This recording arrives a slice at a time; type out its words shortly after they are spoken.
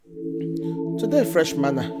Today, fresh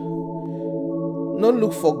manna. No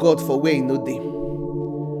look for God for where he no dey.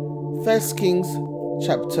 1 Kings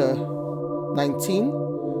chapter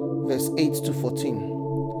 19, verse 8 to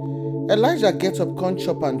 14. Elijah get up, come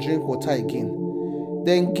chop and drink water again.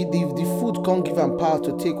 Then the food come give am power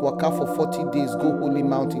to take waka for 40 days go holy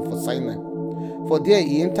mountain for Sinai. For there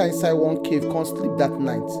he enter inside one cave, come sleep that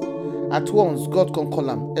night. At once God come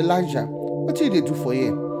call am, Elijah, what you dey do for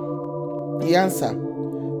here? He answer,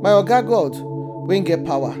 my oga God, wey get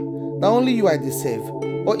power, na only you I dey serve.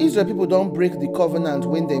 But Israel people don break the covenant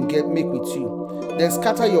wey dem get make with you. Dem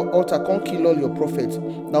scatter your altar, come kill all your prophets.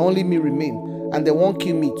 Na only me remain, and dem wan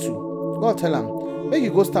kill me too. God tell am, make you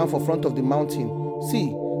go stand for front of the mountain.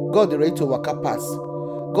 See, God dey ready to waka pass.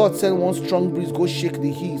 God send one strong breeze go shake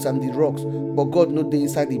the hills and the rocks, but God no dey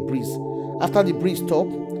inside the breeze. After the breeze stop,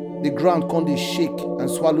 the ground come dey shake and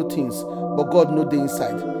swallow things, but God no dey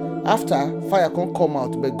inside. After, fire come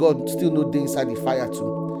out, but God still no dey inside the fire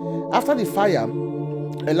too. After the fire,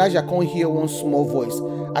 Elijah come hear one small voice.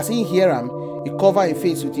 As he hear am, he cover him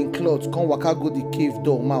face with him cloth, come waka go the cave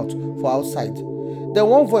door mouth for outside. Then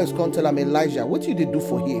one voice come tell am, Elijah, what you dey do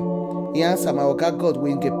for here? He answer, my oga God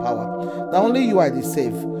wey get power, na only you I dey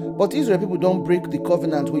serve. But Israel people don break the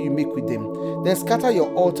covenant wey you make with them. Then scatter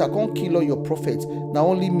your altar, come kill all your prophets. Na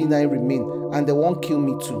only me na remain, and they wan kill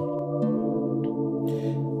me too.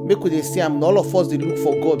 Make we dey see am, all of us dey look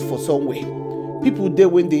for God for somewhere. People dey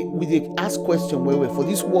when we dey ask question well for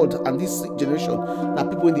this world and this generation. Na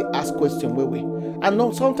people when they ask question well. And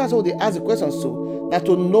now sometimes when they ask the questions so, na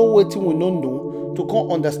to know wetin we no know, to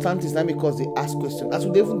come understand things, na because they ask questions. That's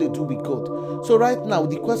what they even they do with God. So right now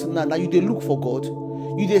the question now you dey look for God.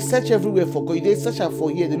 You dey search everywhere for God. You dey search am for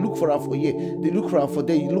here. They look for am for here. They look for am for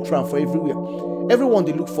there. You look for am for everywhere. Everyone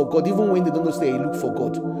they look for God, even when they don't know say they look for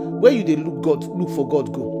God. Where you dey look for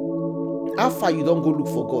God go? How far you don't go look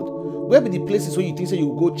for God? Where be the places where you think say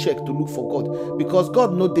you go check to look for God? Because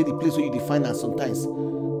God no dey the place where you define am sometimes.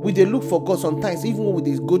 We dey look for God sometimes, even when we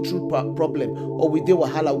dey go through problem or we dey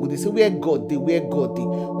wahala, we dey say where God dey, where God dey.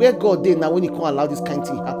 Where God dey now when he can't allow this kind of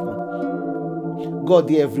thing happen. God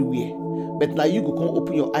dey everywhere. But now you go come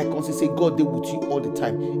open your eye and say God dey with you all the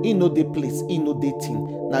time. He know the place, he know the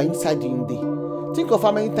thing. Now inside you in there. Think of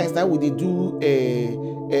how many times now we dey do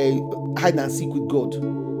hide and seek with God.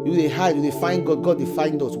 You dey hide, you dey find God, God dey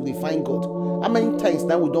find us, we dey find God. How many times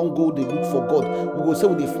now we don't go dey look for God? We go say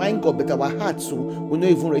we dey find God, but our heart so we're not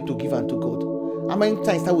even ready to give unto God. How many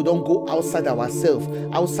times now we don't go outside ourselves,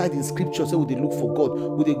 outside in scripture, say we dey look for God?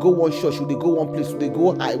 We dey go one church, we dey go one place, we dey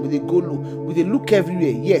go high, we dey go low, we dey look everywhere,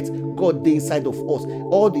 yet God dey inside of us.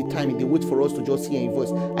 All the time, they wait for us to just hear his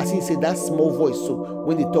voice. As he said, that small voice, so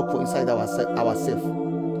when they talk for inside ourselves.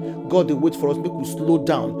 God they wait for us, make we slow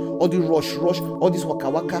down. All the rush, all this waka,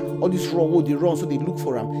 all this run, they run, so they look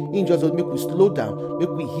for him. He just make we slow down, make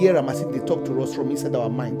we hear him as if they talk to us from inside our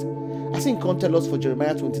mind. I think God tell us for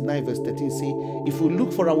Jeremiah 29 verse 13, say, if we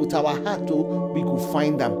look for him with our heart, we could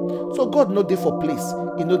find them. So God no dey for place,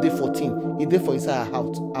 he no dey for thing, he dey for inside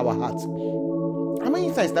our heart. How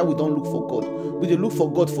many times now we don't look for God? We dey look for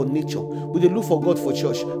God for nature. We dey look for God for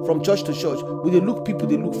church. From church to church, we dey look people,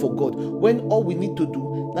 they look for God. When all we need to do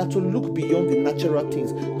now to look beyond the natural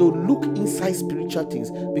things, to look inside spiritual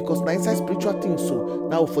things, because now inside spiritual things, so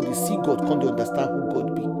now for the see God, can they understand who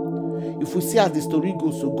God be. If we see as the story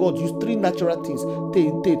goes, so God used 3 natural things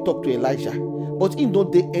to talk to Elijah. But he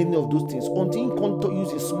don't do any of those things until he can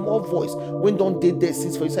use a small voice when don't they there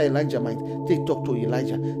since for inside Elijah mind they talk to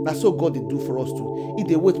Elijah. That's what God they do for us too. If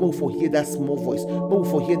they wait more for hear that small voice, more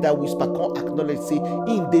for hear that whisper, can't acknowledge say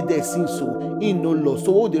in they there since so in no law.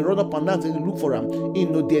 So they run up and down and they look for him.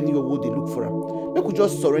 In no day anywhere will they look for him. Make we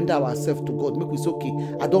just surrender ourselves to God. Make we say, okay,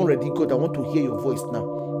 I don't ready God. I want to hear your voice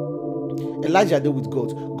now. Elijah did with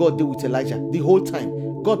God. God did with Elijah the whole time.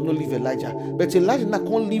 God no leave Elijah, but Elijah now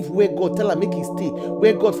can't live where God tell him make him stay,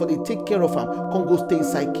 where God for they take care of him, can't go stay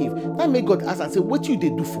inside cave. Now make God ask and say, what you they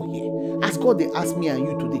do for here? As God they ask me and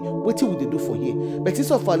you today, what will they do for here? But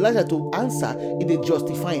instead of Elijah to answer, it they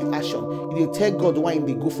justify in action. It they tell God why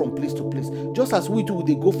they go from place to place. Just as we do,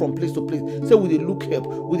 they go from place to place. Say we they look help,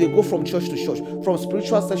 we they go from church to church, from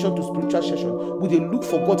spiritual session to spiritual session. We they look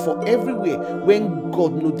for God for everywhere when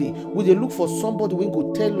God know they. We they look for somebody when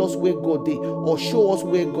go tell us where God they, or show us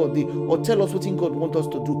where God they, or tell us what thing God want us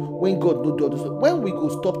to do when God no do this. When we go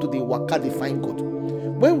stop to the waka, they find God.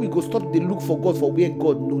 When we go stop, they look for God for where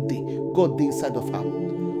God know they. God they inside of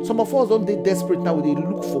her. Some of us don't dey desperate now, we dey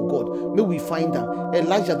look for God. May we find am.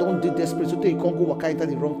 Elijah don't dey desperate, so he can't go waka enter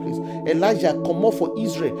the wrong place. Elijah come up for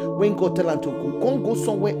Israel when God tell him to go. Can't go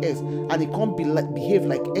somewhere else, and he can't behave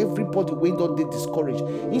like everybody when don't dey discouraged.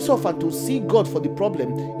 Instead of to see God for the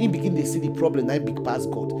problem, he begin to see the problem na big pass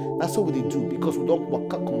God. That's what we do, because we don't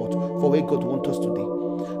waka come out for where God wants us today.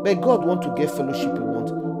 But God want to get fellowship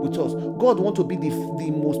with us. God want to be the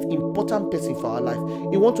most important person for our life.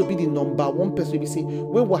 He want to be the number one person. We say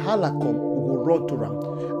when wahala come, we will run to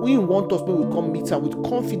him. We want us when we come meet him with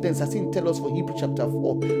confidence, as he tell us for Hebrews chapter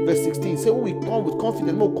 4 verse 16. Say when we come with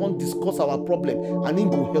confidence, we come discuss our problem, and he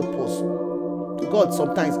will help us. God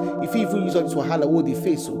sometimes, if he even use all this wahala what they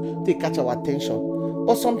face, so they catch our attention.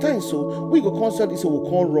 But sometimes so we go concert this, so we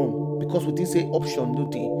can't run, because we didn't say option no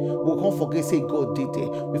day. We can't forget say God did there.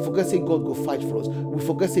 We forget say God go fight for us. We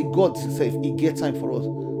forget say God himself he get time for us.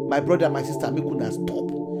 My brother, my sister, make una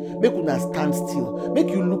stop. Make una stand still. Make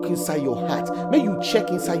you look inside your heart. Make you check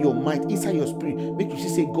inside your mind, inside your spirit. Make you see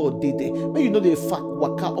say God did there. Make you know the fact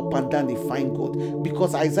waka up and down they find God.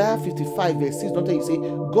 Because Isaiah 55 verse 6 don't tell you say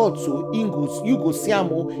God so you go see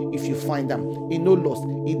him if you find him. He no lost.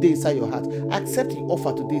 He dey inside your heart. Accept the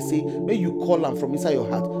offer today. Say may you call him from inside your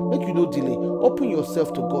heart. Make you no delay. Open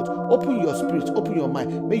yourself to God. Open your spirit. Open your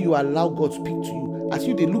mind. May you allow God speak to you. As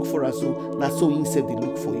you they look for us, so now so he said they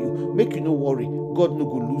look for you. Make you no worry. God no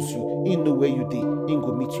go lose you. He know where you dey. He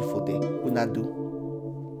go meet you for there. Una do.